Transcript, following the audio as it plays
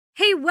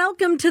Hey,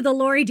 welcome to the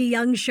Lori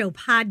DeYoung Show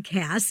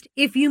podcast.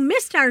 If you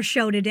missed our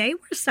show today,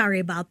 we're sorry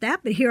about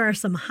that, but here are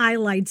some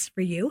highlights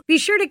for you. Be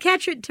sure to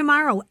catch it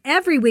tomorrow,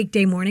 every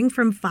weekday morning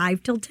from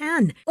 5 till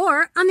 10,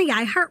 or on the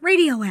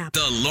iHeartRadio app.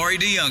 The Lori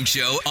DeYoung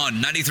Show on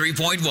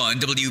 93.1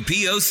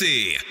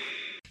 WPOC.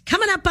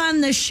 Coming up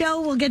on the show,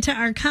 we'll get to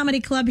our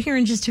comedy club here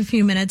in just a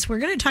few minutes. We're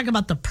going to talk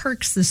about the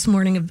perks this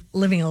morning of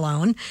living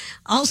alone.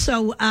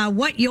 Also,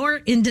 what you're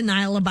in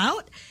denial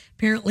about.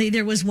 Apparently,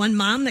 there was one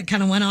mom that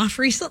kind of went off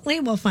recently.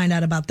 We'll find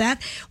out about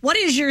that. What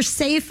is your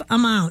safe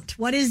amount?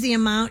 What is the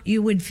amount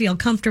you would feel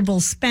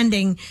comfortable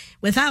spending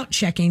without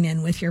checking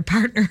in with your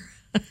partner?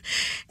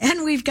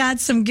 And we've got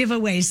some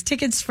giveaways.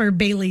 Tickets for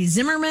Bailey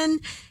Zimmerman.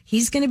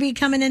 He's going to be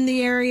coming in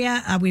the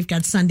area. We've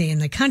got Sunday in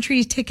the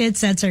Country tickets.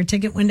 That's our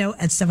ticket window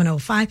at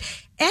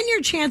 7:05. And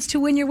your chance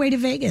to win your way to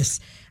Vegas.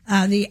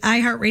 The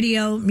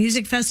iHeartRadio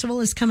Music Festival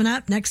is coming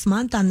up next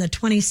month on the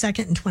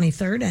 22nd and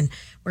 23rd, and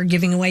we're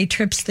giving away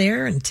trips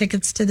there and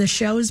tickets to the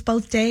shows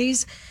both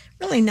days.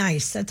 Really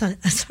nice. That's a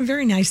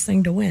very nice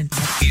thing to win.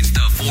 It's the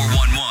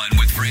 411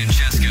 with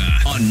Francesca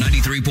on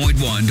 93.1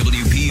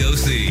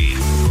 WPOC.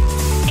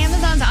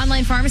 Amazon's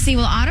online pharmacy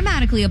will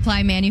automatically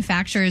apply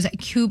manufacturers'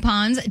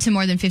 coupons to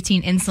more than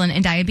 15 insulin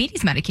and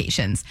diabetes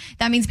medications.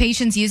 That means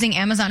patients using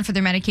Amazon for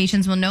their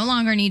medications will no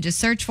longer need to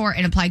search for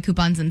and apply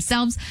coupons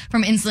themselves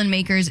from insulin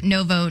makers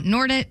Novo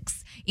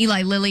Nordisk,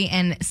 Eli Lilly,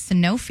 and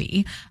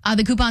Sanofi.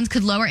 The coupons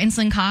could lower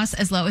insulin costs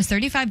as low as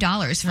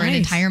 $35 for an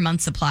entire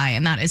month's supply,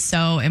 and that is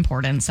so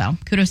important. So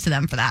kudos to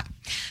them for that.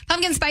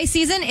 Pumpkin spice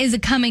season is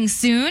coming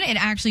soon. It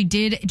actually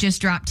did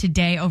just drop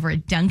today over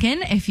at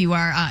Dunkin', if you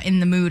are in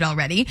the mood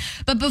already.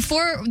 But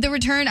before the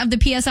return of the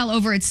PSL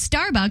over at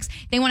Starbucks,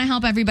 they want to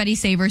help everybody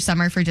savor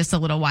summer for just a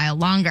little while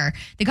longer.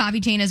 The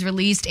coffee chain has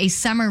released a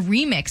summer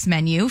remix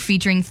menu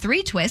featuring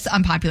 3 twists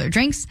on popular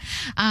drinks.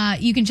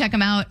 You can check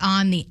them out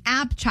on the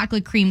app.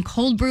 Chocolate cream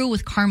cold brew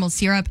with caramel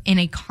syrup in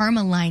a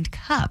caramel-lined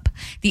cup.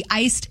 The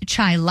iced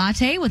chai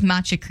latte with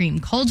matcha cream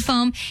cold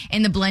foam,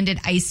 and the blended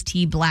iced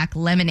tea black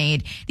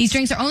lemonade. These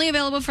drinks are only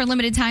available for a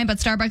limited time, but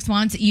Starbucks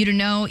wants you to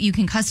know you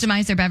can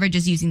customize their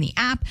beverages using the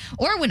app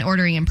or when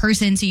ordering in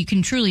person, so you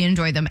can truly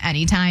enjoy them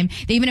anytime.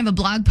 They even have a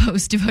blog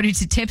post devoted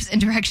to tips and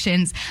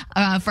directions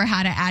for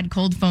how to add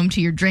cold foam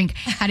to your drink,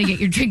 how to get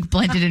your drink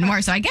blended and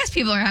more. So I guess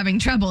people are having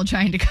trouble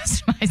trying to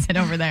customize it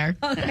over there.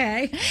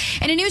 Okay.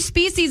 And a new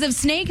species of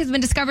snake has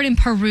been discovered in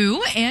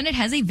Peru, and it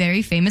has a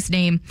very famous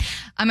name.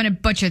 I'm going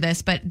to butcher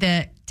this, but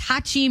the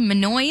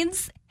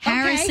Tachymenoides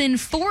Harrison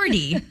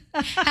Fordy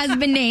has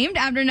been named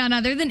after none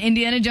other than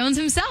Indiana Jones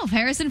himself,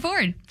 Harrison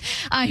Ford.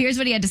 Here's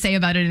what he had to say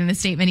about it in a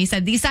statement. He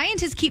said, "These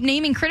scientists keep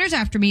naming critters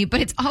after me, but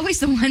it's always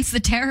the ones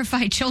that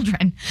terrify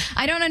children.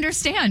 I don't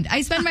understand.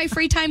 I spend my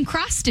free time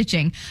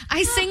cross-stitching.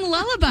 I sing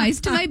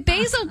lullabies to my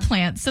basil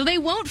plants so they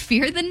won't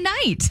fear the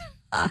night."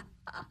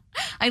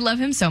 I love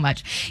him so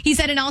much. He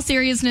said, in all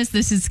seriousness,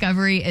 this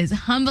discovery is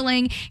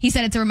humbling. He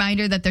said it's a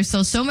reminder that there's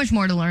still so much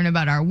more to learn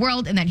about our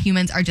world and that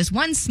humans are just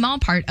one small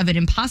part of an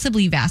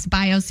impossibly vast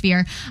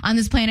biosphere. On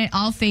this planet,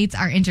 all fates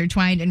are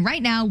intertwined, and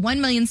right now,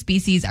 1 million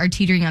species are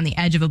teetering on the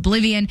edge of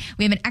oblivion.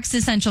 We have an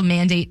existential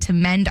mandate to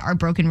mend our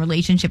broken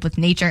relationship with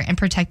nature and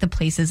protect the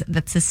places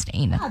that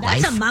sustain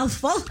life. That's a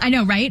mouthful. I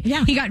know, right?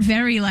 Yeah. He got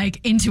very,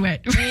 into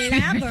it.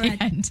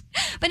 Elaborate.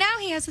 But now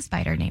he has a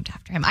spider named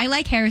after him. I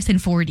like Harrison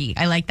Fordy.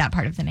 I like that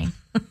part of the name.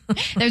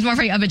 There's more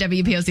for you up at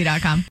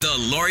WPOC.com. The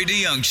Lori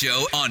DeYoung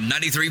Show on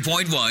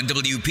 93.1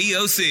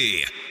 WPOC.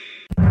 Ladies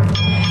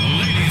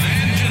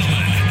and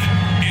gentlemen,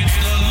 it's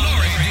the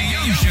Lori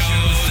DeYoung Show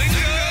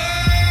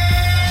Singles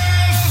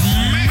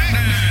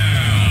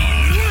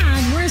Smackdown.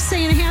 Yeah, we're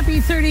saying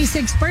happy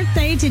 36th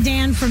birthday to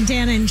Dan from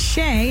Dan and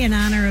Shay in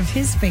honor of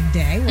his big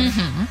day.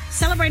 We're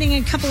celebrating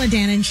a couple of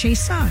Dan and Shay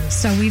songs.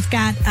 So we've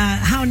got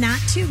How Not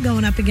To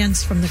going up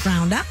against From the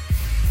Ground Up.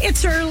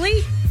 It's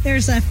early.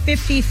 There's a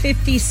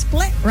 50-50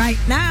 split right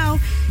now,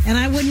 and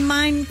I wouldn't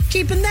mind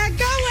keeping that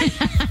going.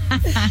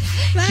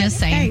 But, just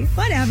saying. Hey,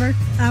 whatever.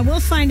 We'll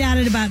find out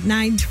at about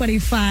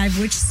 9:25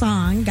 which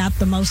song got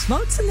the most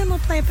votes, and then we'll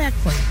play it back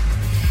for you.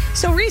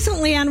 So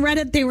recently on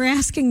Reddit, they were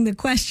asking the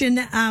question,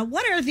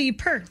 what are the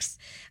perks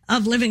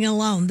of living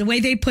alone? The way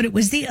they put it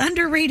was the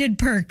underrated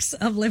perks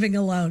of living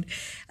alone.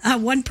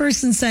 One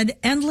person said,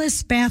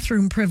 endless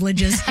bathroom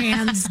privileges,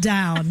 hands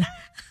down.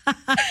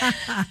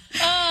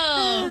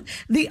 Oh,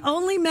 the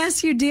only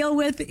mess you deal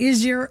with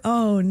is your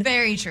own.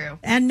 very true.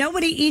 And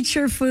nobody eats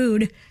your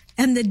food,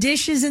 and the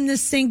dishes in the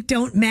sink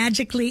don't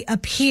magically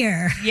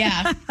appear.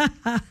 Yeah,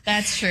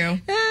 that's true.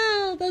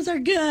 Oh, those are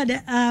good.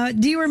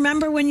 Do you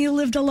remember when you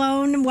lived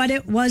alone, what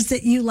it was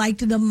that you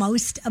liked the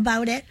most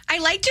about it? I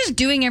like just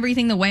doing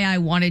everything the way I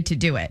wanted to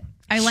do it.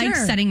 I liked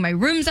setting my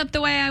rooms up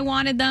the way I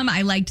wanted them.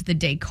 I liked the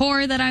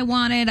decor that I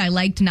wanted. I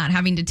liked not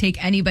having to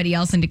take anybody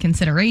else into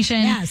consideration.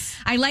 Yes.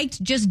 I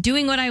liked just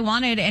doing what I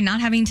wanted and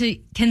not having to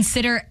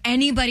consider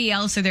anybody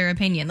else or their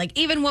opinion. Like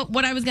even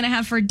what I was going to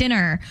have for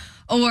dinner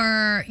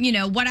or,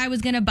 what I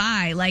was going to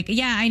buy. Like,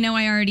 yeah, I know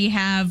I already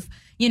have,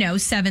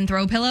 7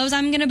 throw pillows,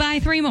 I'm going to buy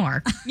 3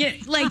 more.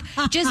 Like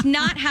just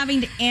not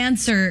having to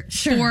answer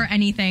for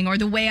anything or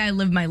the way I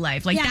live my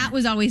life. Like that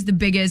was always the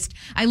biggest.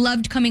 I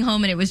loved coming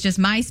home and it was just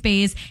my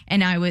space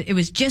and it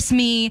was just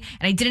me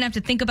and I didn't have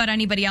to think about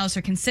anybody else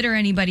or consider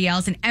anybody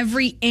else. And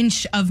every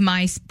inch of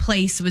my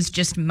place was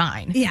just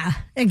mine. Yeah,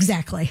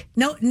 exactly.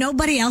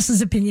 Nobody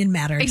else's opinion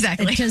mattered.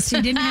 Exactly. It just,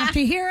 you didn't have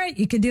to hear it.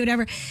 You could do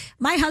whatever.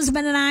 My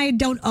husband and I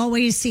don't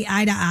always see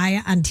eye to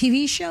eye on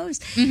TV shows.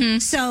 Mm-hmm.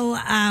 So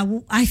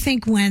I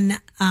think whenever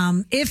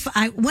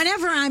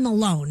I'm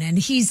alone and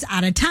he's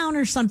out of town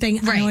or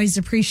something, I always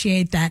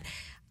appreciate that.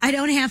 I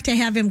don't have to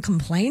have him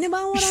complain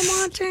about what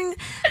I'm watching.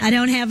 I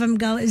don't have him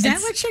go, is that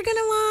what you're going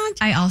to watch?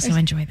 I also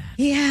enjoy that.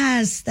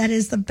 Yes, that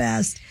is the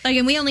best.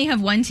 And we only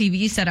have one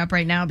TV set up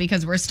right now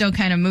because we're still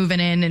kind of moving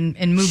in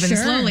and moving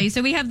slowly.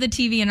 So we have the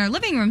TV in our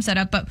living room set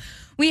up, but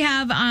we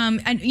have,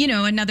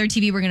 another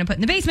TV we're going to put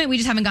in the basement. We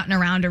just haven't gotten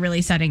around to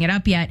really setting it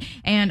up yet.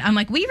 And I'm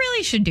like, we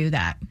really should do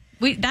that.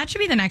 That should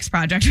be the next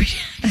project.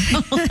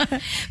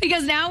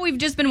 Because now we've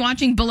just been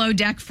watching Below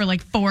Deck for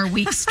 4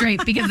 weeks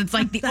straight because it's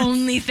the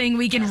only thing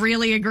we can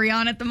really agree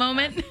on at the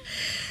moment.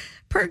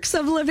 Perks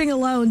of living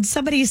alone.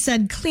 Somebody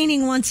said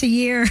cleaning once a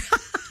year.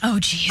 Oh,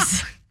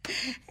 geez.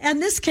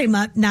 And this came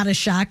up, not a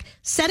shock.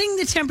 Setting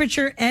the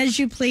temperature as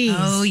you please.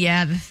 Oh,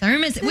 yeah. The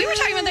thermos. We were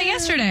talking about that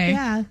yesterday.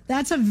 Yeah.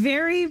 That's a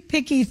very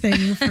picky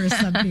thing for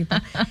some people.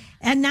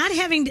 And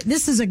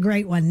this is a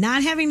great one,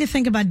 not having to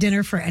think about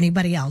dinner for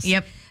anybody else.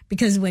 Yep.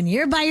 Because when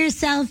you're by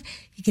yourself,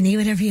 you can eat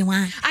whatever you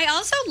want. I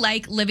also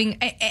like living,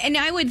 and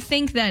I would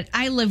think that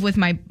I live with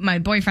my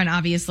boyfriend,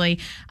 obviously.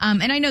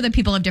 And I know that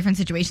people have different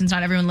situations.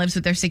 Not everyone lives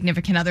with their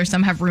significant other.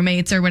 Some have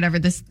roommates or whatever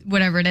it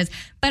is.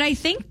 But I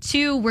think,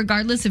 too,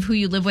 regardless of who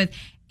you live with,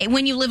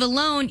 when you live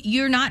alone,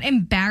 you're not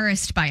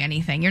embarrassed by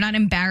anything. You're not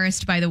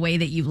embarrassed by the way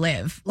that you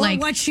live. Or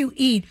what you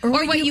eat. Or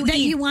what you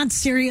eat. You want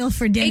cereal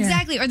for dinner.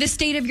 Exactly. Or the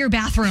state of your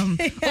bathroom.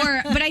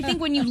 But I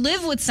think when you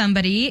live with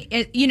somebody,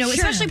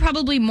 especially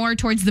probably more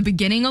towards the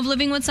beginning of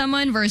living with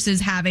someone versus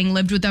having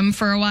lived with them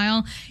for a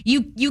while,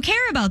 you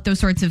care about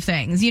those sorts of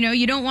things.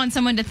 You don't want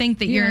someone to think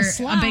that you're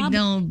a big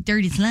little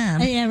dirty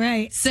slob. Yeah,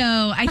 right. So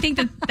I think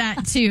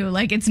that too,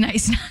 it's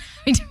nice not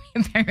having to be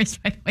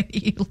embarrassed by the way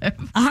that you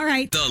live. All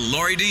right. The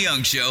Lori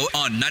DeYoung Show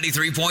on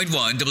 93.1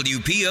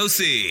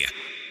 WPOC.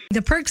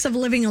 The perks of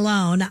living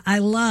alone. I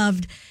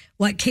loved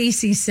what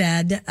Casey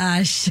said.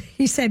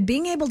 He said,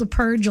 being able to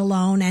purge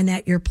alone and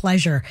at your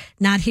pleasure,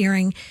 not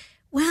hearing,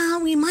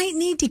 well, we might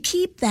need to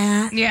keep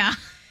that. Yeah.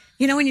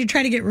 When you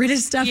try to get rid of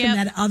stuff and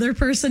that other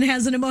person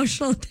has an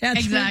emotional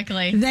attachment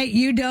that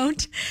you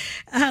don't.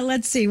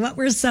 Let's see. What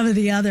were some of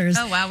the others?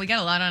 Oh, wow. We got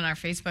a lot on our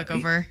Facebook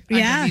over on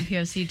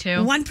WPOC,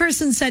 too. One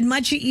person said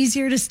much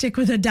easier to stick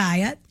with a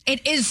diet.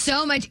 It is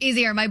so much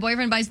easier. My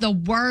boyfriend buys the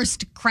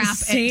worst crap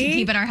to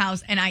keep at our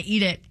house, and I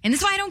eat it. And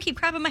that's why I don't keep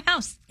crap in my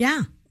house.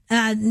 Yeah.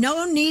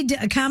 No need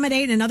to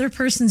accommodate another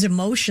person's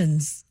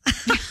emotions.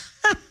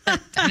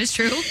 That is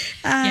true.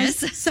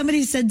 Yes.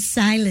 Somebody said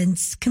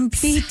silence.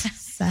 Complete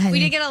silence. We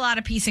did get a lot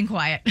of peace and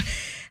quiet.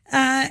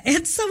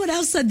 And someone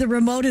else said the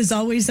remote is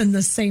always in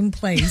the same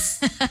place.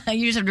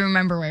 You just have to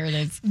remember where it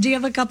is. Do you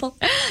have a couple?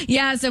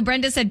 Yeah. So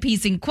Brenda said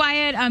peace and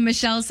quiet.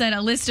 Michelle said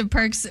a list of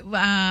perks.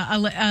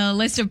 A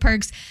list of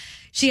perks.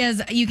 She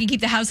has, you can keep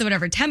the house at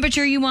whatever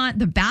temperature you want.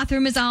 The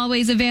bathroom is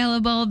always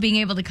available, being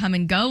able to come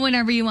and go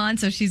whenever you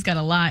want. So she's got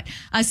a lot.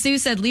 Sue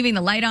said leaving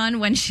the light on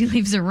when she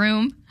leaves a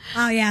room.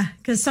 Oh, yeah.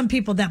 Because some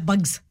people that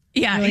bugs.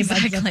 Yeah, really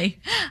exactly.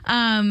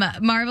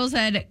 Marvel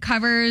said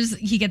covers.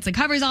 He gets the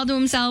covers all to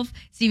himself.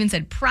 Steven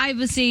said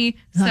privacy.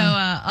 So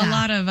a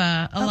lot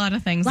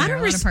of things. A lot of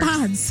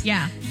response.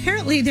 Yeah.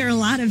 Apparently, there are a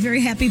lot of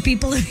very happy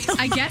people.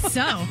 I guess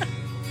so.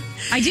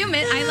 I do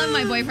admit, I love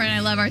my boyfriend. I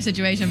love our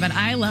situation, but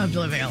I loved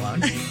living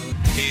alone.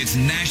 It's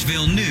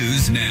Nashville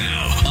News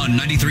now on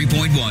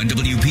 93.1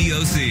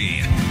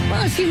 WPOC.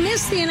 Well, if you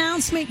missed the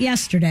announcement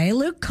yesterday,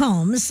 Luke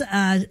Combs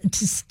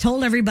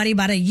told everybody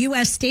about a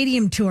U.S.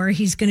 stadium tour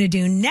he's going to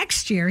do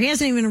next year. He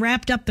hasn't even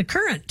wrapped up the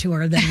current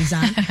tour that he's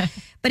on.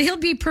 But he'll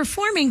be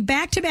performing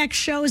back-to-back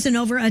shows in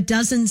over a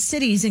dozen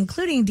cities,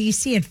 including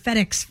D.C. at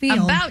FedEx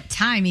Field. About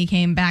time he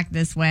came back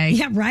this way.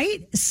 Yeah,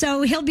 right?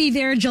 So he'll be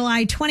there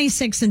July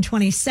 26th and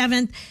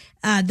 27th.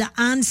 The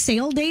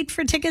on-sale date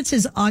for tickets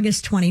is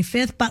August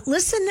 25th. But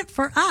listen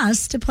for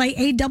us to play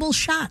a double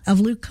shot of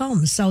Luke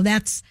Combs. So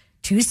that's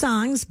 2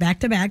 songs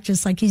back-to-back,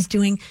 just like he's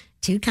doing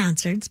 2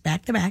 concerts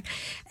back-to-back.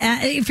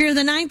 If you're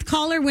the 9th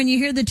caller, when you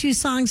hear the 2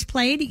 songs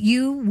played,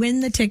 you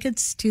win the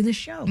tickets to the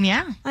show.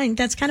 Yeah. I think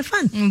that's kind of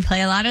fun. We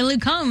play a lot of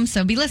Luke Combs,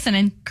 so be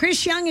listening.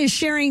 Chris Young is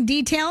sharing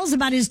details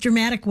about his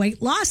dramatic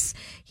weight loss.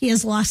 He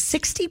has lost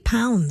 60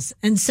 pounds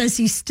and says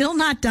he's still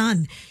not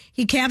done.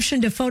 He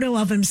captioned a photo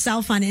of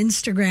himself on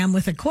Instagram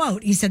with a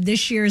quote. He said,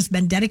 "This year has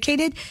been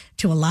dedicated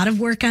to a lot of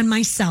work on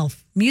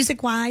myself,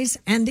 music-wise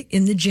and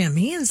in the gym."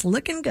 He is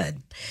looking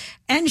good.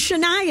 And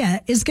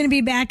Shania is going to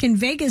be back in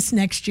Vegas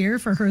next year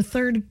for her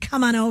 3rd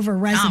Come On Over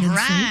residency. All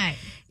right.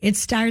 It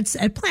starts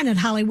at Planet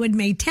Hollywood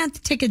May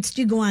 10th. Tickets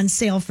do go on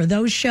sale for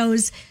those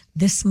shows.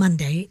 this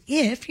Monday,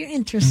 if you're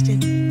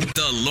interested.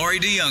 The Lori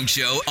DeYoung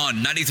Show on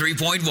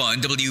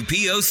 93.1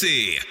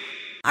 WPOC.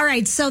 All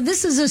right, so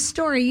this is a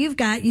story you've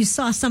got. You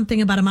saw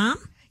something about a mom?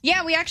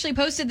 Yeah, we actually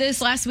posted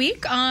this last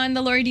week on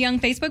the Lori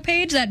DeYoung Facebook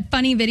page, that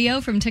funny video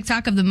from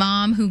TikTok of the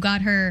mom who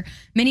got her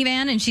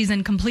minivan, and she's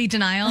in complete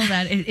denial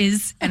that it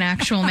is an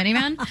actual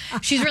minivan.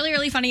 She's really,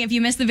 really funny. If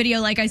you missed the video,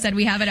 like I said,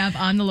 we have it up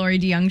on the Lori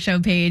DeYoung Show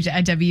page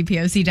at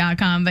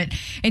WPOC.com. But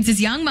it's this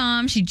young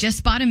mom. She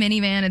just bought a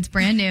minivan. It's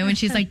brand new. And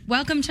she's like,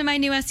 welcome to my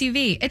new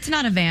SUV. It's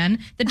not a van.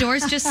 The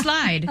doors just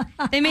slide.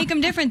 They make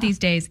them different these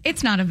days.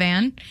 It's not a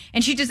van.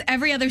 And she just,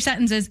 every other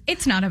sentence is,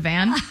 it's not a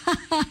van.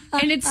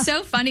 And it's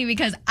so funny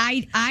because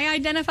I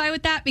identify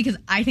with that because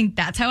I think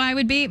that's how I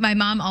would be. My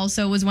mom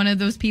also was one of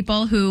those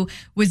people who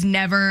was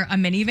never a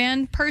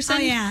minivan person. Oh,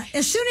 yeah.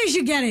 As soon as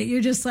you get it,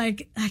 you're just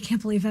like, I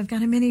can't believe I've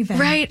got a minivan.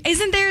 Right.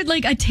 Isn't there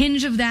like a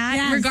tinge of that,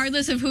 Yes.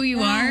 regardless of who you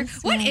are?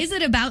 What is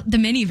it about the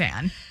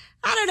minivan?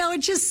 I don't know.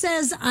 It just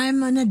says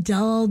I'm an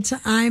adult.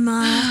 I'm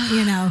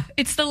a,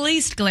 It's the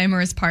least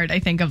glamorous part, I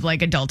think, of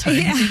like adulthood.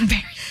 Yeah.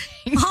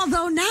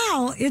 Although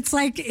now it's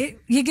like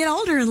you get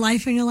older in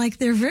life and you're like,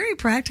 they're very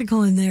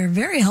practical and they're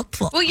very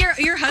helpful. Well,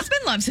 your husband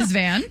loves his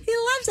van. He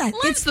loves that.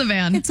 Loves the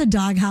van. It's a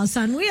doghouse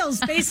on wheels,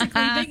 basically.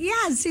 But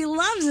yes, he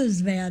loves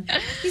his van.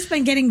 He's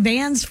been getting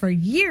vans for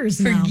years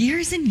now. For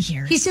years and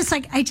years. He's just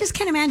like, I just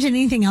can't imagine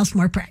anything else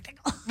more practical.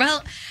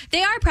 Well,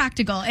 they are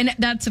practical, and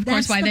that's, of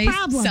course, why the they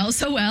problem. sell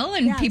so well,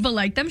 and Yes. people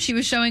like them. She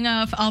was showing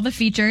off all the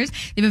features.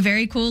 They have a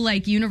very cool,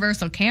 like,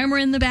 universal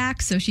camera in the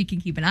back, so she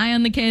can keep an eye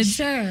on the kids.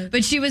 Sure.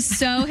 But she was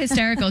so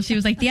hysterical. She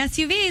was like, the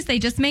SUVs, they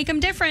just make them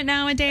different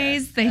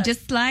nowadays. They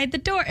just slide the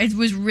door. It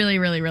was really,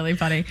 really, really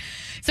funny.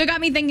 So it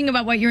got me thinking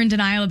about what you're in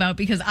denial about,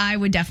 because I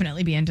would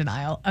definitely be in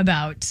denial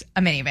about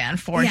a minivan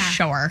for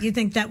sure. You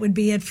think that would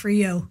be it for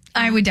you?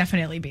 I would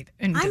definitely be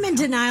in denial. I'm in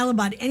denial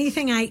about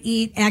anything I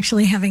eat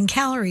actually having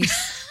calories.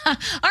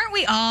 Aren't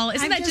we all?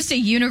 Isn't that just a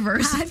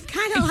universe? I'm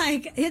kind of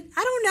like, I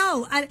don't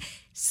know.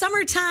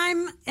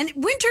 Summertime and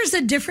winter's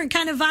a different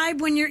kind of vibe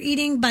when you're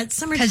eating, but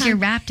summertime. Because you're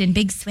wrapped in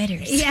big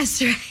sweaters.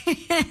 Yes,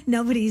 right.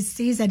 Nobody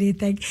sees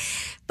anything.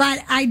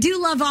 But I do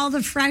love all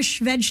the fresh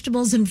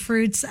vegetables and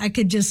fruits. I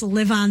could just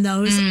live on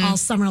those all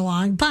summer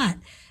long. But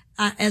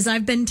as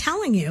I've been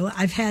telling you,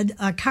 I've had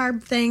a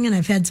carb thing and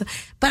I've had some,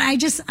 but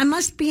I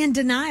must be in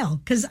denial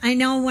because I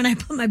know when I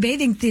put my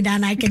bathing suit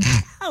on, I can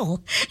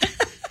tell.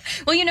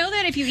 Well, you know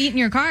that if you eat in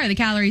your car, the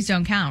calories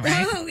don't count,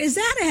 right? Oh, is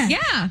that it?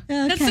 Yeah.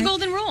 That's the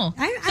golden rule.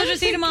 So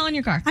just eat them all in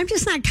your car. I'm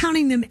just not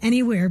counting them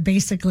anywhere,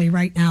 basically,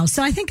 right now.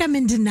 So I think I'm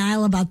in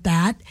denial about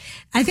that.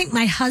 I think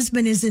my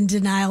husband is in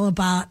denial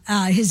about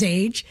his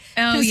age.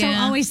 Oh, yeah.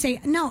 He'll always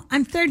say, no,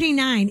 I'm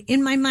 39.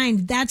 In my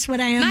mind, that's what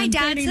I am. My I'm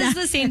dad 39. says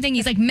the same thing.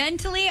 He's like,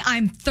 mentally,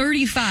 I'm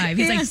 35.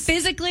 He's like, Yes.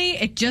 physically,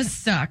 it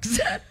just sucks.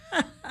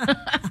 I'm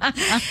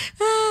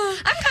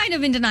kind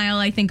of in denial,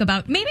 I think,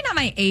 about maybe not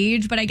my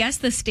age, but I guess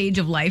the stage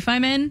of life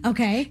I'm in.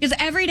 Okay. Because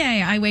every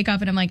day I wake up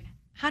and I'm like,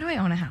 how do I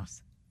own a house?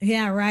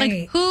 Yeah,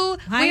 right. Like,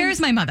 where is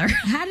my mother?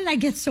 How did I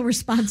get so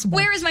responsible?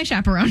 Where is my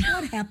chaperone?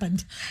 What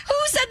happened? Who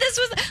said this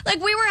was,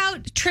 like, we were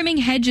out trimming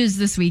hedges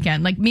this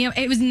weekend. Like,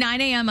 it was 9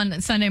 a.m. on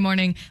Sunday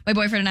morning. My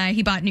boyfriend and I,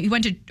 he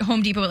went to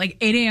Home Depot at like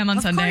 8 a.m. on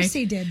Sunday. Of course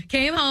he did.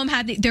 Came home,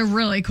 they're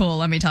really cool,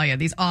 let me tell you,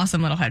 these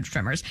awesome little hedge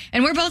trimmers.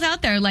 And we're both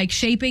out there, like,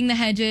 shaping the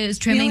hedges,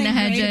 trimming Feeling the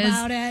great hedges,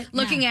 about it.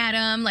 looking at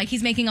them, like,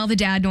 he's making all the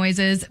dad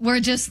noises.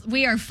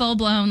 We are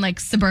full-blown, like,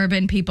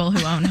 suburban people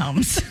who own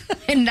homes.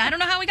 And I don't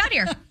know how we got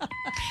here.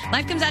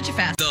 Life comes at you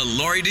fast. The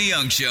Lori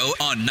DeYoung Show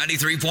on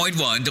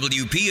 93.1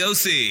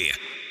 WPOC.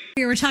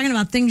 We were talking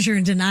about things you're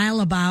in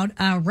denial about.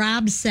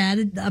 Rob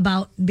said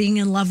about being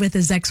in love with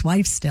his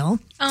ex-wife still.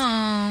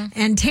 Oh.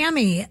 And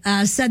Tammy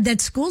said that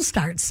school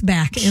starts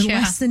back in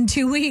less than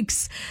 2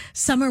 weeks.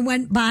 Summer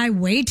went by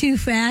way too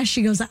fast.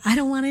 She goes, I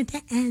don't want it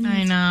to end.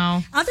 I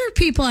know. Other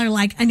people are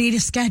like, I need a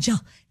schedule.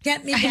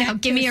 Get me back. I know.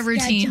 Give me a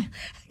routine. Schedule.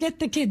 Get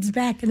the kids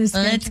back in a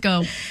schedule. Let's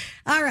go.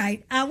 All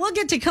right. We'll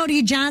get to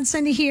Cody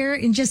Johnson here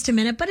in just a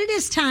minute, but it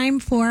is time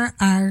for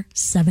our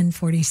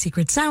 740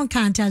 Secret Sound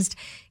Contest.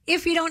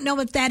 If you don't know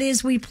what that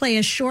is, we play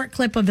a short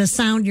clip of a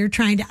sound. You're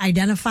trying to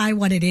identify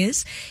what it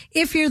is.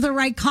 If you're the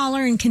right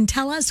caller and can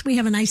tell us, we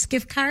have a nice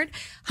gift card,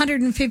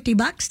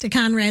 $150 to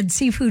Conrad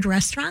Seafood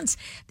Restaurants.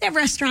 They have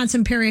restaurants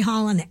in Perry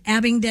Hall and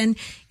Abingdon.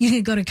 You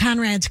can go to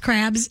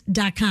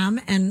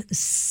conradscrabs.com and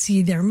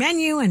see their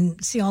menu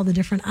and see all the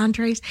different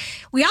entrees.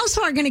 We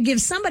also are going to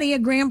give somebody a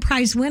grand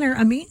prize winner,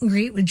 a meet and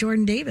greet with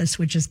Jordan Davis,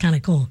 which is kind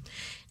of cool.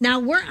 Now,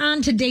 we're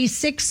on to day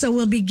 6, so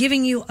we'll be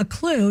giving you a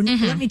clue.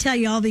 Let me tell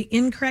you all the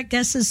incorrect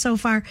guesses so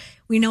far.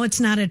 We know it's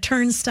not a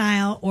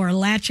turnstile or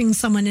latching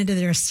someone into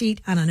their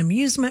seat on an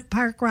amusement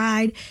park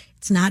ride.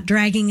 It's not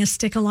dragging a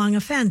stick along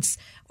a fence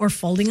or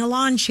folding a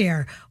lawn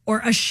chair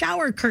or a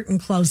shower curtain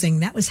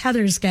closing. That was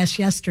Heather's guess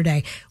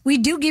yesterday. We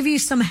do give you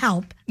some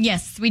help.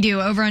 Yes, we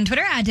do. Over on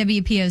Twitter at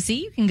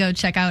WPOC. You can go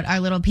check out our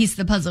little piece of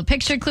the puzzle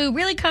picture clue.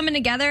 Really coming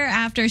together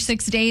after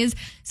 6 days.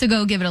 So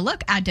go give it a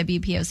look at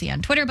WPOC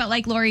on Twitter. But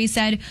like Lori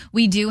said,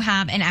 we do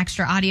have an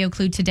extra audio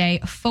clue today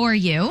for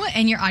you.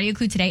 And your audio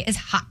clue today is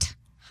hot.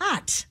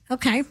 Hot.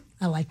 Okay.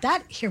 I like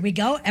that. Here we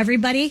go.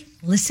 Everybody,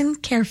 listen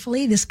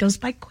carefully. This goes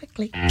by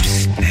quickly.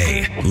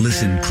 Hey,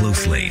 listen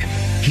closely.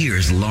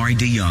 Here's Laurie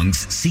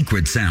DeYoung's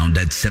secret sound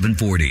at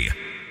 740.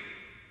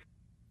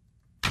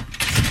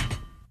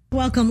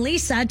 Welcome,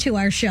 Lisa, to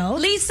our show.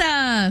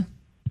 Lisa.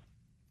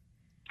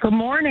 Good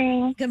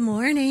morning. Good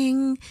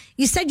morning.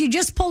 You said you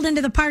just pulled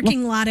into the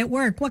parking lot at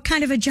work. What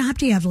kind of a job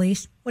do you have,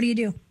 Lisa? What do you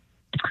do?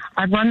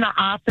 I run the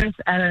office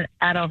at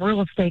a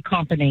real estate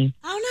company.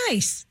 Oh,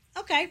 nice.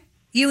 Okay.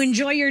 You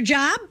enjoy your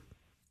job?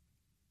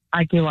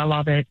 I do. I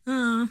love it.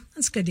 Oh,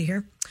 that's good to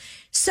hear.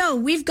 So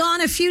we've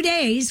gone a few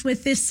days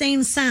with this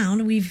same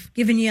sound. We've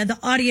given you the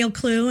audio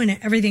clue and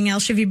everything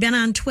else. Have you been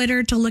on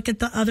Twitter to look at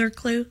the other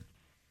clue?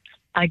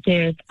 I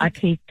did. I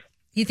peeked.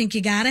 You think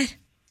you got it?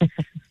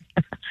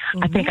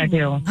 I think I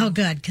do. Oh,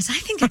 good. Because I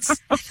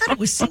thought it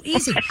was so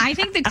easy. I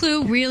think the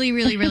clue really,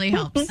 really, really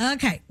helps.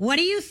 Okay. What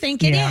do you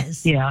think it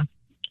is? Yeah.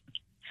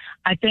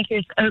 I think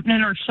it's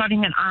opening or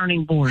shutting an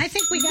ironing board. I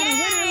think we got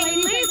a winner,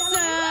 ladies.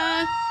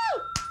 Lisa.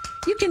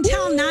 You can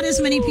tell not as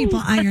many people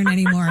iron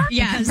anymore.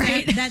 Yeah, because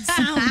right. that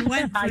sound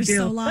went for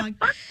so long.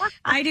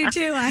 I do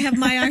too. I have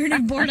my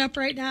ironing board up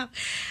right now.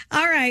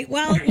 All right.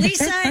 Well,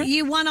 Lisa,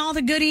 you won all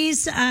the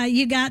goodies.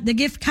 You got the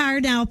gift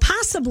card. Now,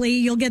 possibly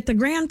you'll get the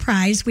grand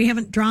prize. We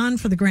haven't drawn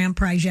for the grand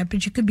prize yet,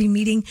 but you could be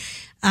meeting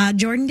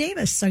Jordan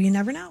Davis, so you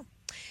never know.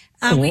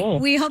 Cool.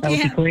 We hope that you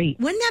would have. be great.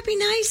 Wouldn't that be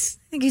nice?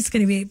 I think he's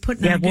going to be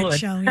putting on a good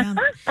show.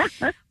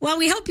 Yeah. Well,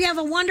 we hope you have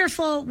a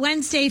wonderful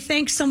Wednesday.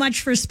 Thanks so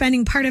much for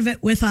spending part of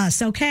it with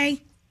us.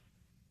 Okay.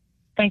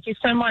 Thank you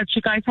so much.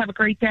 You guys have a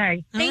great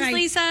day. Thanks, right.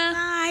 Lisa.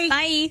 Bye.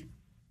 Bye.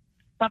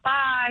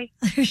 Bye-bye.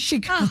 There she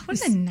goes. Oh,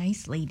 what a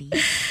nice lady.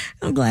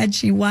 I'm glad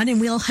she won,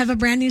 and we'll have a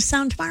brand new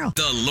sound tomorrow.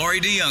 The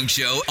Laurie DeYoung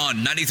Show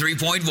on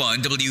 93.1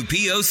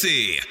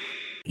 WPOC.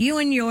 You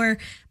and your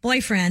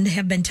boyfriend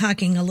have been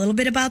talking a little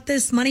bit about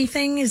this money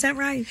thing. Is that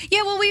right?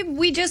 Yeah, well,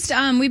 we just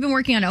we've been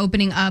working on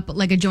opening up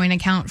like a joint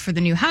account for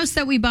the new house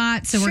that we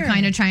bought. So we're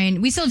kind of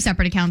trying. We still have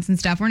separate accounts and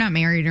stuff. We're not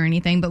married or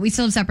anything, but we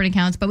still have separate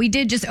accounts. But we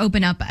did just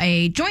open up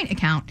a joint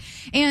account,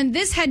 and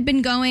this had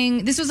been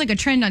going. This was like a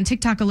trend on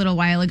TikTok a little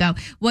while ago.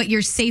 What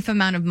your safe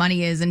amount of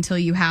money is until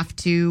you have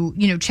to,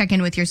 check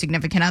in with your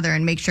significant other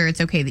and make sure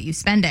it's okay that you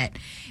spend it.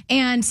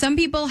 And some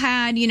people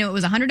had, it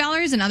was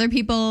 $100, and other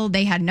people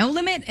they had no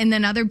limit, and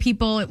then other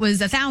people it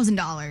was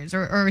 $1,000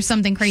 or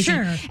something crazy.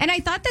 Sure. And I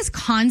thought this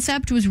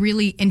concept was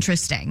really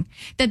interesting.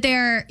 That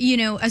there,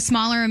 a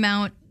smaller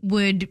amount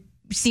would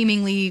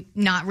seemingly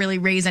not really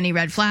raise any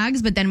red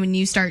flags, but then when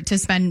you start to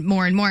spend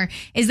more and more,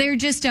 is there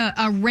just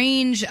a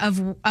range of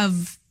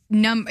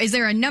is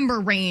there a number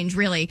range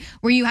really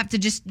where you have to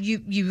just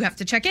you have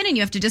to check in and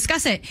you have to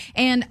discuss it,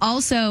 and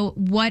also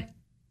what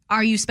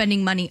are you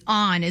spending money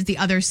on is the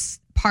other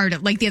part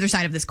of, like, the other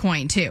side of this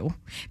coin too.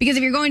 Because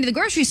if you're going to the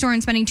grocery store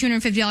and spending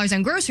 $250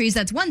 on groceries,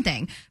 that's one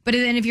thing. But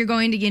then if you're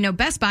going to,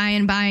 Best Buy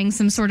and buying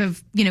some sort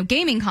of,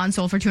 gaming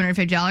console for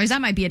 $250,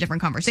 that might be a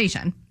different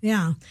conversation.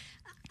 Yeah.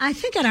 I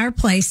think at our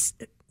place,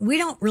 we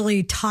don't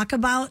really talk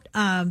about,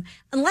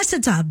 unless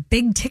it's a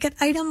big ticket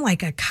item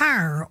like a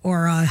car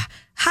or a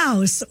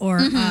house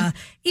or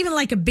even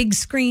like a big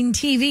screen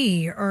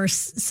TV or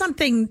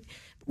something.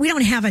 We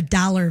don't have a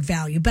dollar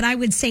value, but I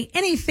would say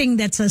anything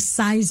that's a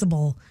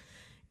sizable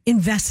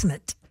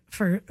investment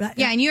for.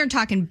 Yeah, and you're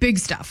talking big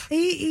stuff.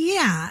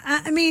 Yeah.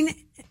 I mean,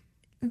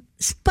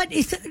 but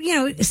if,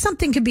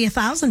 something could be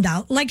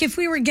 $1,000. Like if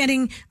we were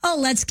getting,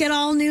 let's get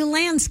all new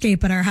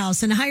landscape at our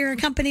house and hire a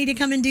company to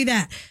come and do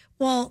that.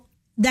 Well,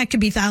 that could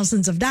be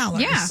thousands of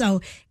dollars. Yeah.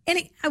 So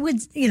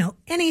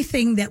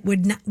anything that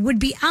would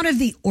be out of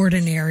the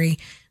ordinary,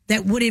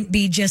 that wouldn't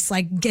be just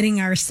like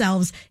getting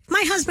ourselves. If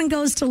my husband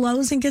goes to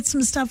Lowe's and gets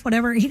some stuff,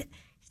 whatever, he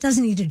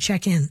doesn't need to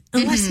check in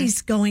unless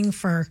he's going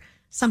for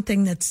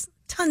something that's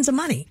tons of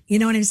money. You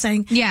know what I'm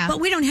saying? Yeah.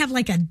 But we don't have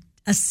like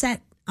a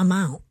set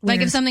amount.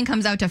 Like if something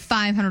comes out to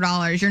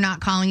 $500, you're not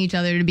calling each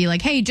other to be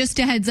like, hey, just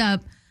a heads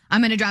up, I'm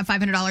going to drop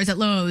 $500 at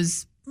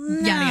Lowe's.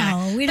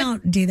 No, we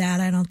don't do that.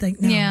 I don't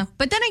think. No. Yeah.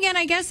 But then again,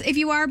 I guess if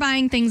you are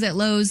buying things at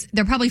Lowe's,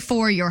 they're probably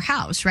for your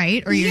house,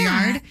 right? Or your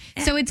yard.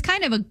 So it's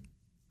kind of a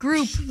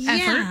group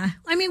effort.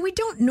 I mean, we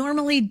don't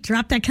normally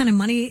drop that kind of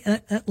money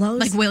at Lowe's.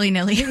 Like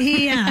willy-nilly.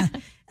 Yeah.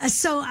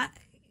 So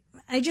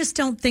I just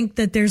don't think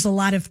that there's a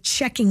lot of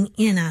checking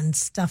in on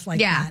stuff like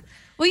that.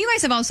 Well, you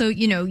guys have also,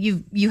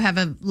 you have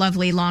a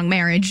lovely long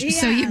marriage,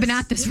 so you've been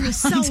at this for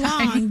so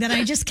long that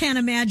I just can't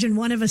imagine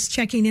one of us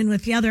checking in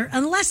with the other,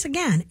 unless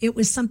again it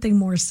was something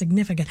more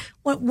significant.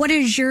 What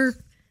is your?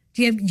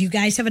 Do you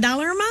guys have a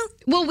dollar amount?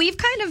 Well, we've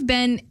kind of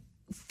been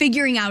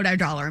figuring out our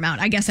dollar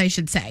amount, I guess I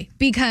should say,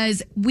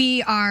 because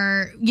we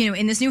are,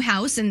 in this new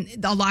house,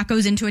 and a lot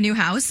goes into a new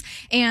house,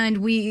 and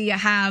we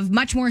have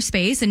much more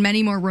space and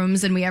many more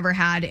rooms than we ever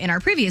had in our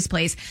previous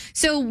place.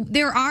 So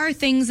there are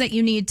things that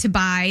you need to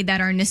buy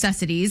that are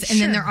necessities. And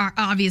then there are,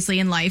 obviously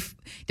in life,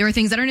 there are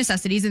things that are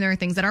necessities and there are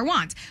things that are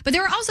wants. But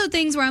there are also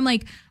things where I'm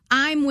like,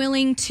 I'm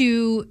willing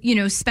to,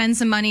 spend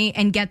some money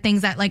and get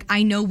things that like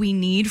I know we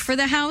need for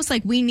the house.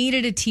 Like we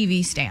needed a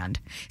TV stand.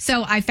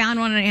 So I found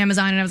one on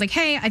Amazon and I was like,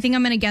 hey, I think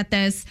I'm going to get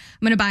this.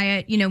 I'm going to buy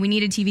it. We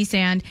need a TV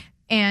stand.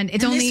 And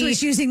it's and only... this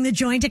was using the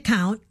joint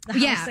account, the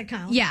house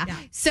account. Yeah.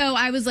 So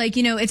I was like,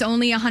 it's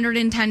only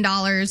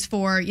 $110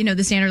 for,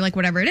 the standard, like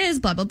whatever it is,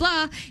 blah, blah,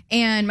 blah.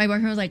 And my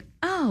boyfriend was like,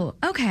 oh,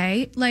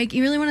 okay. Like,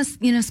 you really want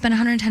to, spend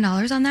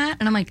 $110 on that?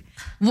 And I'm like,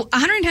 well,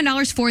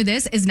 $110 for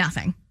this is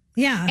nothing.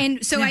 Yeah.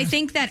 And so I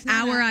think that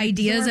our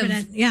ideas of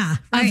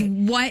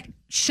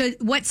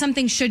what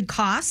something should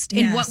cost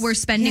and what we're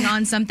spending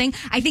on something,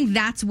 I think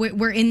that's what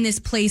we're in this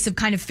place of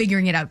kind of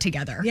figuring it out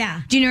together.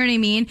 Yeah. Do you know what I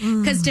mean?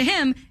 Because to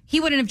him, he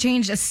wouldn't have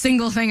changed a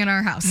single thing in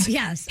our house.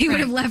 Yes. He would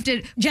have left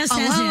it just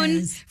alone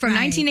as is. from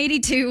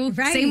 1982.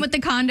 Right. Same with the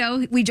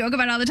condo. We joke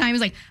about it all the time.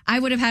 It's like, I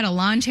would have had a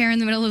lawn chair in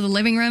the middle of the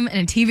living room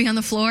and a TV on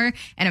the floor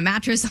and a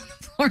mattress on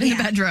the floor in the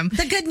bedroom.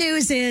 The good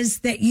news is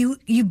that you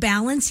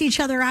balance each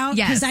other out.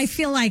 Yes. Because I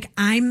feel like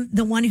I'm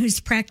the one who's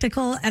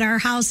practical at our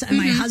house, and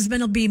my husband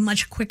will be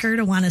much quicker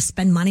to want to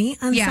spend money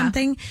on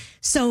something.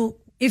 So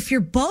if you're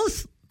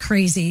both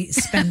crazy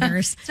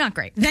spenders, it's not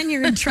great. Then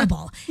you're in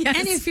trouble. Yes.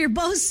 And if you're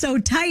both so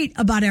tight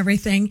about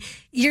everything,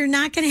 you're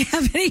not going to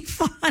have any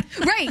fun.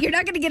 Right. You're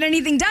not going to get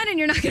anything done and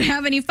you're not going to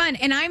have any fun.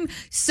 And I'm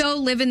so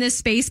live in this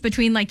space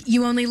between like,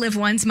 you only live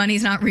once,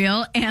 money's not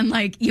real. And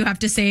like, you have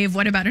to save.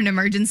 What about an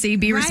emergency?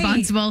 Be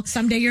responsible.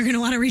 Someday you're going to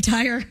want to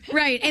retire.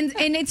 Right. And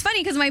it's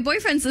funny because my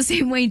boyfriend's the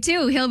same way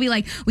too. He'll be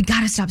like, we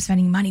got to stop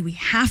spending money. We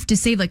have to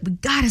save. Like, we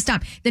got to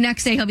stop. The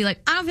next day he'll be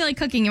like, I don't feel like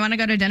cooking. You want to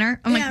go to dinner?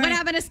 I'm like, what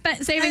happened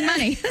to saving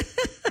money?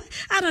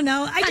 I don't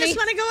know. I just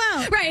want to go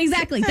out. Right.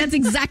 Exactly. That's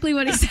exactly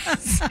what he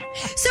says.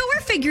 So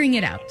we're figuring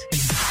it out.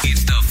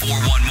 It's the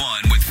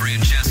 411 with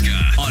Francesca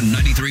on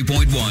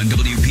 93.1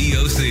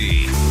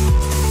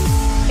 WPOC.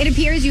 It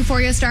appears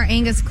Euphoria star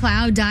Angus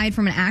Cloud died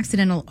from an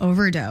accidental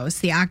overdose.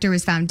 The actor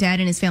was found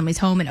dead in his family's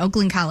home in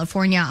Oakland,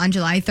 California on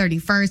July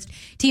 31st.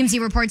 TMZ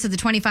reports that the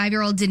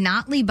 25-year-old did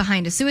not leave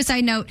behind a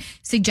suicide note,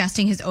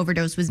 suggesting his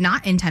overdose was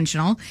not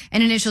intentional.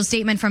 An initial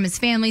statement from his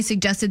family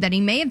suggested that he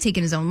may have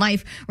taken his own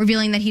life,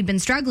 revealing that he'd been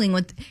struggling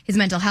with his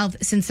mental health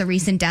since the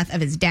recent death of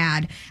his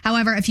dad.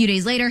 However, a few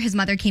days later, his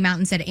mother came out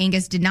and said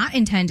Angus did not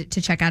intend to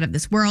check out of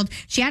this world.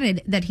 She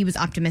added that he was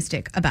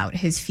optimistic about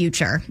his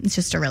future. It's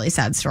just a really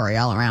sad story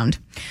all around.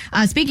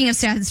 Speaking of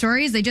sad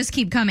stories, they just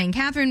keep coming.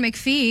 Catherine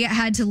McPhee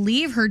had to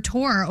leave her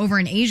tour over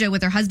in Asia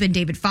with her husband,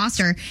 David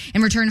Foster,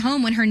 and return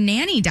home when her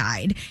nanny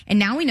died. And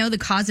now we know the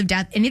cause of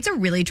death, and it's a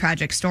really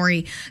tragic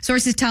story.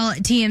 Sources tell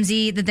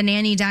TMZ that the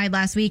nanny died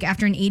last week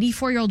after an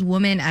 84-year-old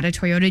woman at a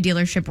Toyota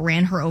dealership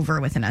ran her over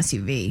with an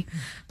SUV.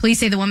 Police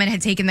say the woman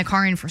had taken the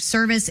car in for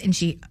service, and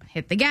she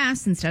hit the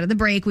gas instead of the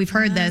brake. We've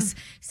heard this,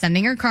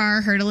 sending her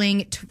car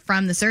hurtling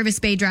from the service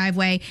bay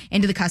driveway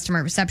into the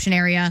customer reception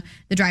area.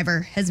 The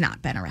driver has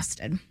not been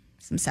arrested.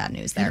 Some sad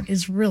news there. It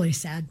is really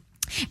sad.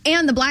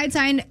 And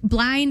the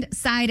blind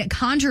side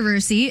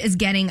controversy is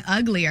getting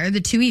uglier.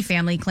 The Toohey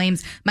family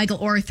claims Michael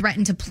Orr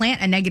threatened to plant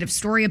a negative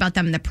story about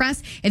them in the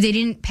press if they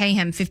didn't pay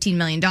him $15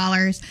 million.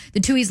 The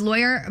Toohey's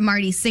lawyer,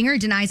 Marty Singer,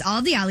 denies all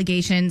of the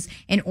allegations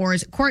in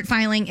Orr's court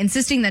filing,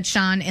 insisting that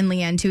Sean and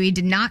Leanne Toohey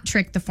did not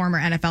trick the former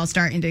NFL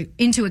star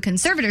into a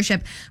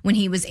conservatorship when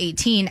he was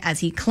 18, as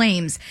he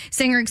claims.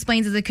 Singer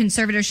explains that the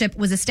conservatorship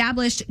was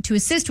established to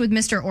assist with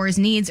Mr. Orr's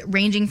needs,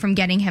 ranging from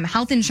getting him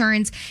health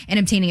insurance and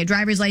obtaining a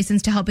driver's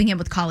license to helping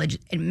him with college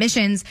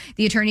admissions.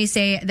 The attorneys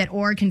say that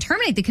Orr can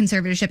terminate the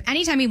conservatorship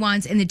anytime he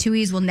wants, and the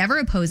Tooheys will never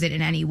oppose it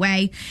in any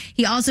way.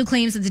 He also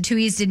claims that the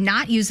Tooheys did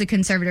not use the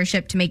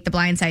conservatorship to make the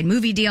Blind Side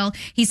movie deal.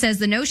 He says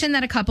the notion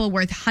that a couple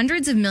worth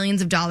hundreds of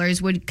millions of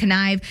dollars would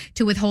connive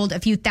to withhold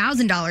a few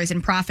 $1,000s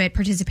in profit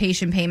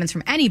participation payments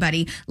from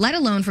anybody, let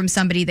alone from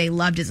somebody they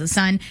loved as a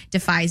son,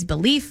 defies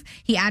belief.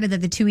 He added that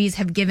the Tooheys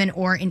have given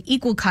Orr an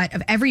equal cut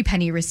of every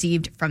penny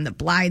received from the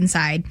Blind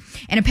Side.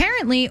 And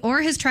apparently,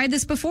 Orr has tried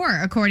this before,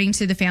 according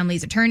to the family's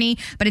attorney,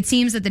 but it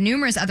seems that the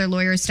numerous other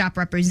lawyers stopped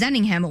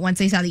representing him once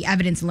they saw the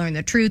evidence and learned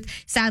the truth.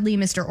 Sadly,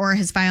 Mr. Orr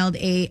has found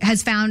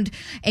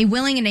a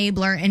willing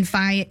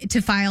enabler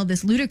to file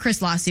this ludicrous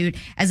lawsuit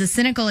as a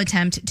cynical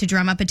attempt to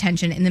drum up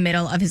attention in the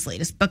middle of his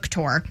latest book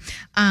tour.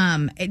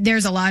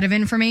 There's a lot of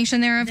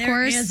information there, of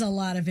course. There is a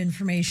lot of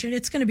information.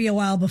 It's going to be a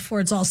while before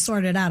it's all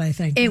sorted out, I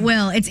think. It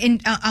will. It's in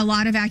a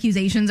lot of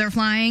accusations are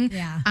flying.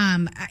 Yeah.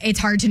 It's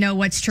hard to know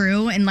what's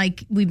true. And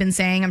like we've been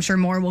saying, I'm sure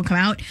more will come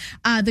out.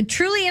 The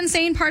truly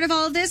insane part of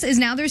all of this is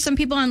now there's some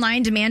people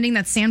online demanding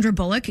that Sandra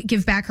Bullock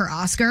give back her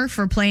Oscar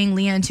for playing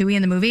Leanne Toohey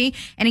in the movie.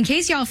 And in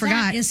case y'all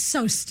forgot, that is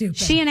so stupid.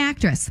 She an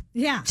actress.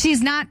 Yeah.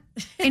 She's not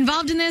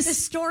involved in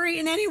this story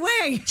in any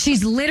way.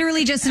 She's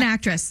literally just an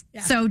actress.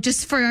 Yeah. So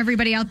just for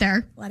everybody out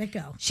there, let it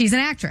go. She's an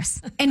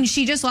actress. And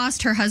she just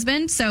lost her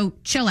husband. So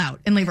chill out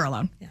and leave her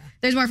alone. Yeah.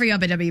 There's more for you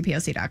up at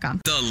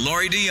WPOC.com. The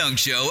Lori DeYoung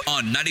Show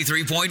on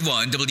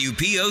 93.1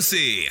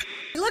 WPOC.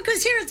 Look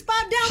who's here. It's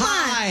Bob Delmont.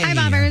 Hi,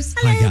 Bobbers.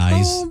 Hello, hi,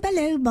 guys. Bob.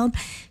 Hello, Bob.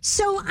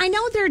 So I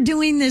know they're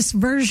doing this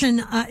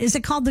version. Is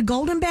it called The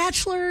Golden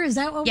Bachelor? Is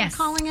that what we're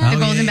calling it? The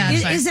Golden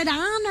Bachelor. Is it on?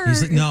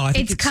 Or? No, I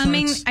think it's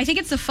coming. I think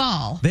it's the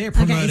fall. They're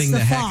promoting the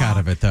heck out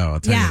of it, though. I'll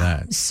tell you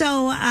that.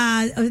 So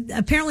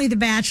apparently The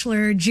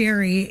Bachelor,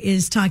 Jerry,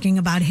 is talking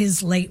about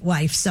his late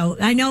wife. So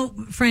I know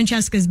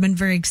Francesca's been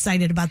very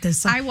excited about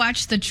this. So. I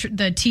watched the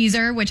the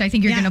teaser, which I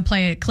think you're going to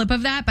play a clip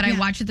of that. But I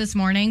watched it this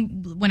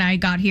morning when I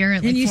got here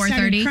at like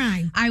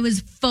 4:30. I was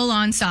full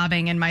on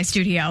sobbing in my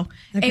studio.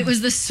 Okay. It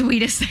was the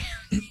sweetest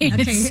thing.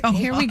 Okay, so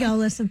here we go.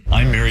 Listen.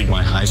 I married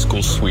my high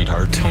school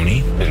sweetheart, Tony,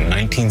 in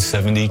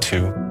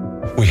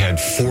 1972. We had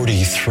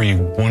 43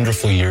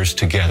 wonderful years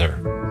together.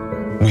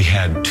 We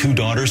had 2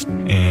 daughters,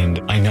 and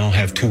I now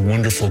have 2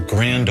 wonderful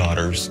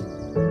granddaughters.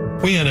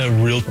 We had a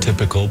real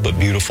typical but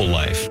beautiful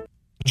life.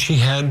 She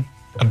had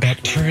a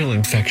bacterial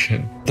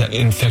infection that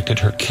infected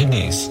her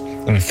kidneys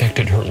and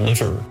infected her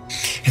liver.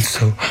 And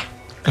so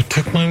I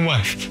took my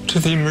wife to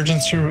the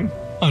emergency room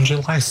on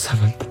July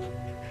 7th.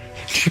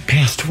 She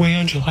passed away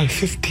on July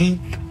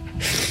 15th.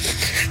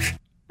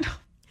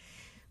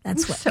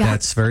 That's what.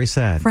 That's very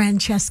sad.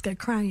 Francesca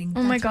crying.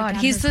 Oh my God,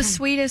 he's the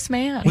sweetest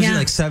man. Was he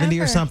like 70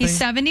 or something? He's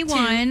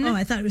 71. Oh,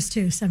 I thought it was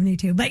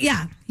 72. But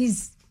yeah,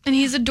 he's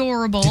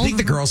adorable. Do you think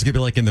the girls could be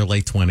like in their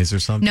late 20s or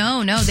something?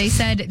 No. They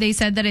said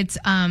that it's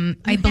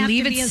I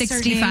believe it's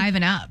 65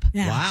 and up.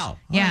 Yeah. Wow.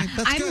 Yeah.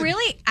 Right, I'm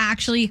really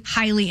actually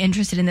highly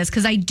interested in this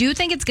because I do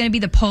think it's going to be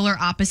the polar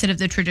opposite of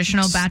the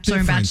traditional bachelor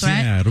and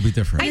bachelorette. Yeah, it'll be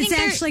different. It's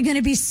actually going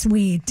to be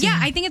sweet. Yeah,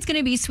 I think it's going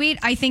to be sweet.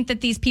 I think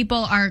that these people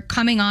are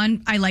coming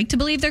on. I like to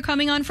believe they're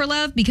coming on for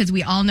love because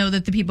we all know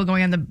that the people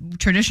going on the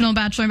traditional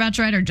bachelor and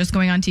bachelorette are just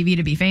going on TV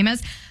to be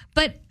famous.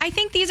 But I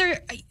think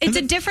it's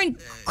a different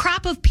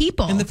crop of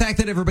people. And the fact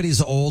that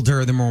everybody's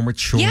older, they're more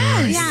mature.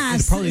 Yes.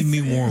 It'll probably be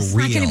more it's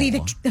real. It's not going to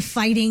be the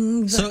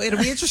fighting. So it'll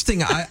be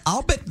interesting.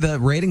 I'll bet the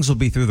ratings will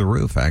be through the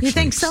roof, actually. You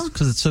think so?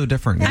 Because it's so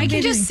different. I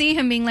can just see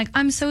him being like,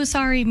 I'm so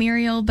sorry,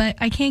 Muriel, but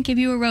I can't give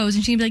you a rose.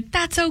 And she'd be like,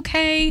 that's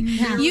okay.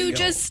 You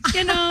just,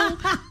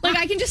 like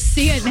I can just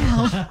see it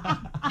now.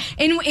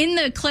 In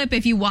the clip,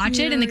 if you watch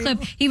it, in the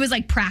clip, he was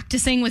like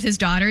practicing with his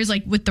daughters,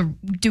 like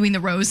doing the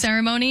rose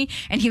ceremony.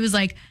 And he was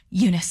like,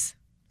 Eunice,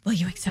 will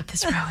you accept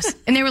this rose?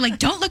 And they were like,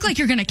 don't look like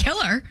you're going to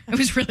kill her. It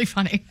was really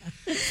funny.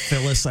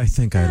 Phyllis, I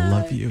think I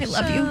love you. I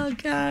love you. Oh,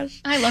 gosh.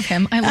 I love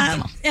him. I love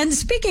them all. And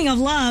speaking of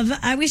love,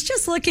 I was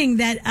just looking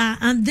that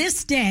on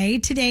this day,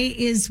 today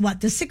is what,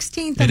 the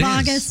 16th of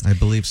August? I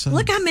believe so.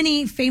 Look how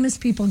many famous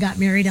people got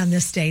married on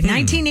this day.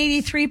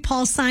 1983,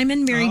 Paul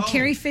Simon married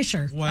Carrie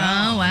Fisher.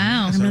 Wow. Oh,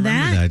 wow. Remember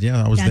that?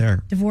 Yeah, I was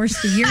there.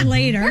 Divorced a year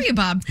later. Were you,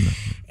 Bob?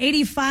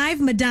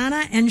 85,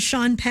 Madonna and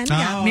Sean Penn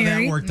got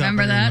married. That worked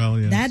Remember out very that? well,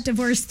 yes. That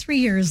divorced 3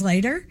 years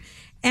later.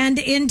 And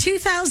in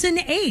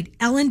 2008,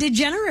 Ellen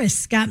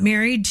DeGeneres got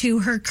married to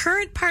her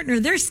current partner.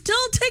 They're still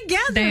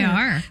together. They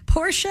are.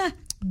 Portia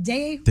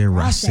de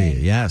Rossi,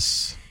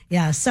 yes.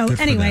 Yeah, so Good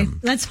for anyway, them.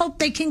 let's hope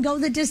they can go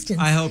the distance.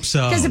 I hope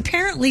so. Because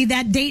apparently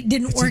that date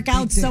didn't work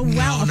out so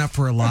well. No, not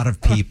for a lot of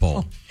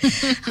people.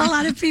 A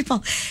lot of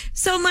people.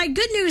 So my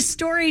good news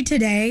story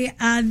today,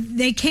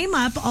 they came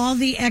up, all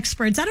the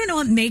experts. I don't know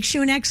what makes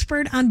you an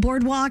expert on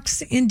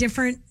boardwalks in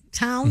different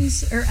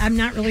towns, or I'm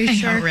not really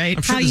sure right?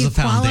 I'm sure how there's you a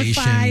foundation,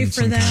 qualify for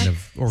some that. kind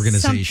of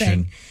organization.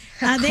 Something.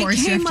 They course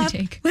you came have up to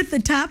take. with the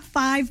top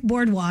 5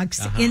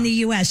 boardwalks in the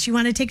U.S. You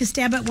want to take a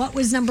stab at what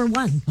was number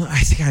 1? Well, I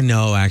think I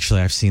know,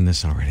 actually. I've seen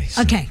this already.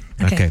 So. Okay.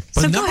 But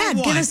So go number ahead.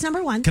 one, Give us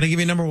number 1. Can I give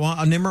you number 1?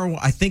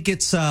 I think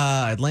it's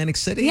Atlantic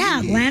City.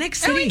 Yeah, Atlantic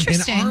City.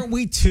 interesting. And aren't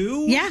we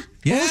too? Yeah.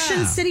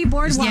 Ocean City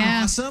Boardwalk Isn't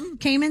that awesome?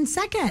 came in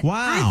second. Wow.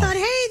 I thought,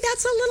 hey,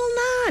 that's a little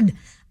nod.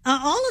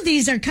 All of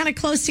these are kind of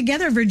close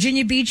together.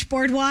 Virginia Beach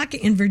Boardwalk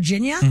in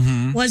Virginia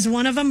was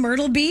one of them.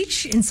 Myrtle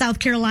Beach in South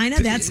Carolina.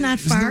 That's not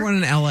Isn't far. there one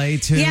in L.A.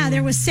 too? Yeah,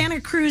 there was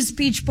Santa Cruz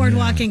Beach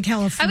Boardwalk in I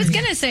California. was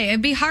going to say,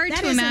 it'd be hard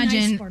That to is a nice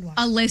imagine boardwalk.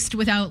 a list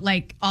without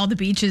like all the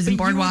beaches and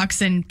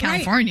boardwalks in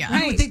California.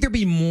 right. I would think there'd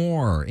be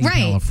more in Right.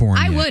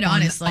 California. I would,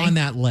 honestly. On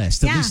that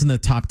list, at Yeah. least in the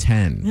top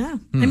 10. Yeah.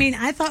 I mean,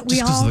 I thought we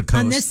Just 'cause all of the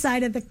on coast. this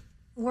side of the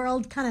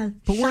world kind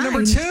of. But we're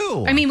number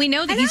 2. I mean, we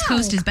know the I East know.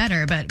 Coast is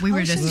better, but we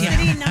were Ocean just,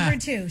 City number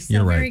 2. So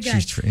You're very right. good.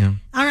 She's true. Yeah.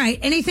 All right.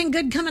 Anything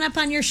good coming up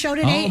on your show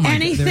today? Oh my God,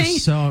 Anything?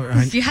 there's so.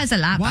 She has a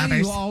lot, Why do Bobbers.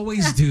 you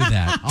always do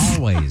that?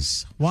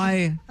 Always.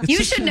 Why? It's You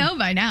such should know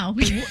by now.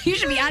 You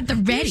should be at the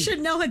You ready.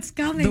 should know it's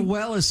coming. The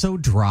well is so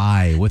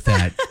dry with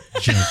that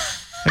joke.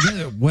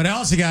 What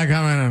else you got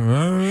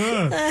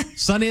coming?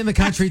 Sunny in the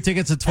Country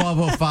tickets at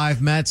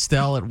 12:05. Matt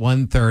Stell at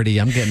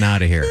 1:30. I'm getting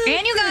out of here.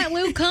 And you got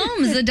Luke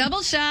Combs, a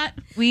double shot.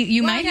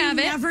 You might have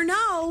you it, never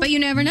know. but you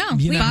never know.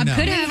 You never Bob know.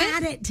 could We have it.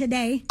 had it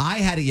today. I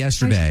had it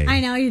yesterday. I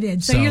know you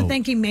did. So, So, you're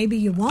thinking maybe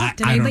you won't I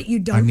today, don't- but you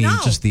don't I mean, know.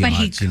 just the But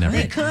he odds. You never.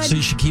 could. It could So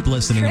you should keep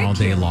listening trick all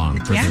day you.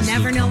 long. For Yeah, those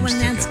never Luke know Combs when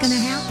that's tickets.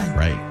 gonna happen.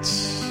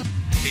 Right.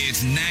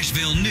 It's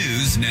Nashville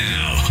News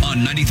Now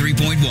on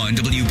 93.1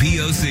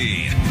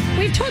 WPOC.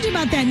 We've told you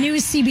about that new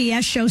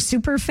CBS show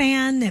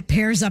Superfan that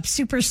pairs up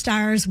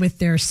superstars with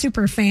their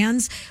super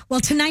fans. Well,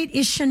 tonight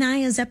is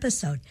Shania's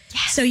episode.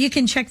 Yes. So you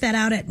can check that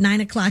out at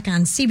 9 o'clock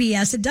on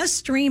CBS. It does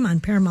stream on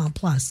Paramount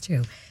Plus,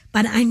 too.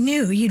 But I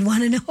knew you'd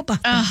want to know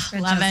about this.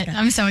 Love it. Francesca.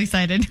 I'm so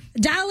excited.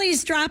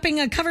 Dolly's dropping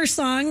a cover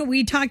song.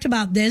 We talked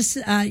about this.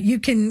 You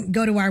can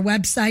go to our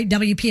website,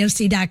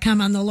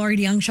 WPOC.com, on the Lori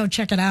Young Show.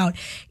 Check it out.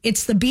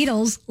 It's the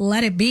Beatles,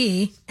 Let It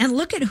Be. And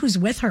look at who's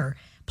with her.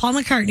 Paul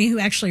McCartney, who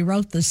actually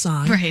wrote the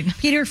song. Right.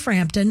 Peter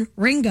Frampton,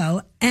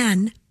 Ringo,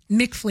 and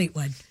Mick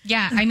Fleetwood.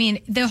 Yeah, I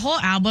mean, the whole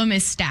album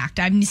is stacked.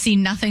 I've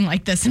seen nothing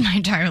like this in my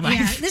entire life.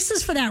 Yeah, this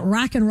is for that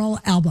rock and roll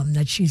album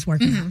that she's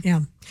working on. Yeah.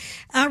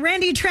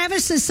 Randy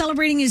Travis is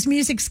celebrating his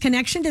music's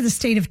connection to the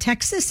state of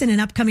Texas in an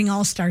upcoming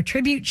all-star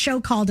tribute show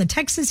called A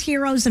Texas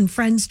Heroes and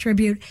Friends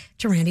Tribute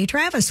to Randy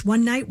Travis.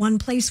 One night, one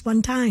place,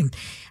 one time.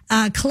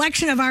 A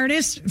collection of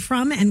artists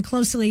from and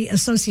closely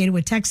associated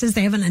with Texas.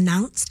 They haven't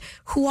announced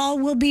who all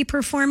will be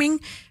performing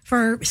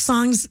for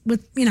songs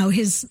with,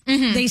 his,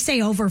 they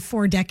say, over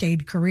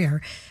 4-decade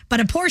career. But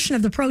a portion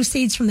of the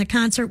proceeds from the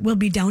concert will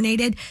be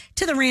donated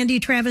to the Randy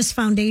Travis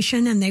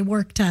Foundation, and they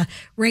work to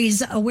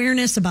raise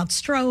awareness about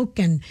stroke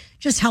and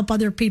just help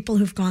other people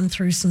who've gone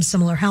through some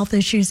similar health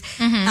issues.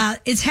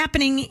 It's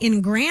happening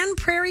in Grand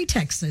Prairie,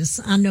 Texas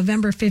on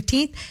November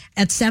 15th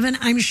at 7.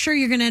 I'm sure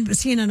you're going to end up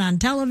seeing it on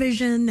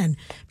television, and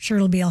I'm sure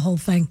it'll be a whole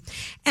thing.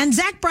 And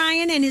Zach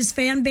Bryan and his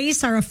fan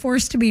base are a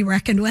force to be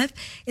reckoned with.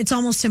 It's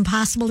almost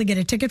impossible to get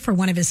a ticket for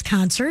one of his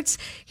concerts.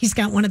 He's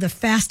got one of the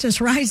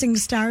fastest rising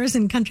stars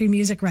in country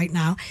music right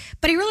now,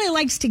 but he really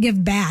likes to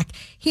give back.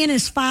 He and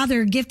his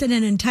father gifted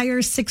an entire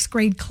 6th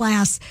grade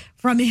class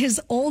from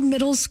his old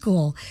middle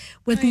school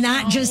with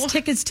not just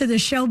tickets to the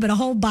show, but a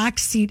whole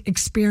box seat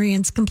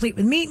experience complete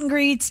with meet and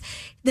greets.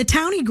 The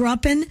town he grew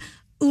up in,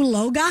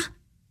 Uloga,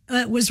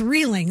 was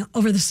reeling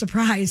over the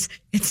surprise.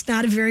 It's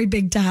not a very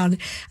big town.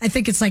 I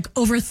think it's like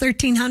over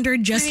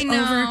 1,300, just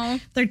over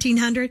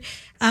 1,300.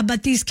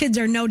 But these kids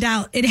are no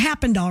doubt, it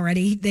happened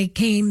already. They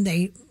came,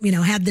 they,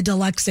 had the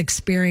deluxe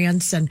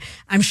experience, and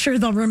I'm sure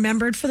they'll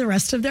remember it for the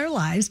rest of their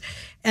lives.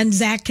 And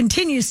Zach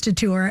continues to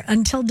tour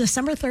until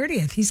December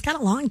 30th. He's got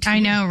a long tour. I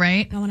know,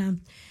 right? Going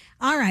on.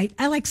 All right.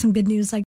 I like some good news like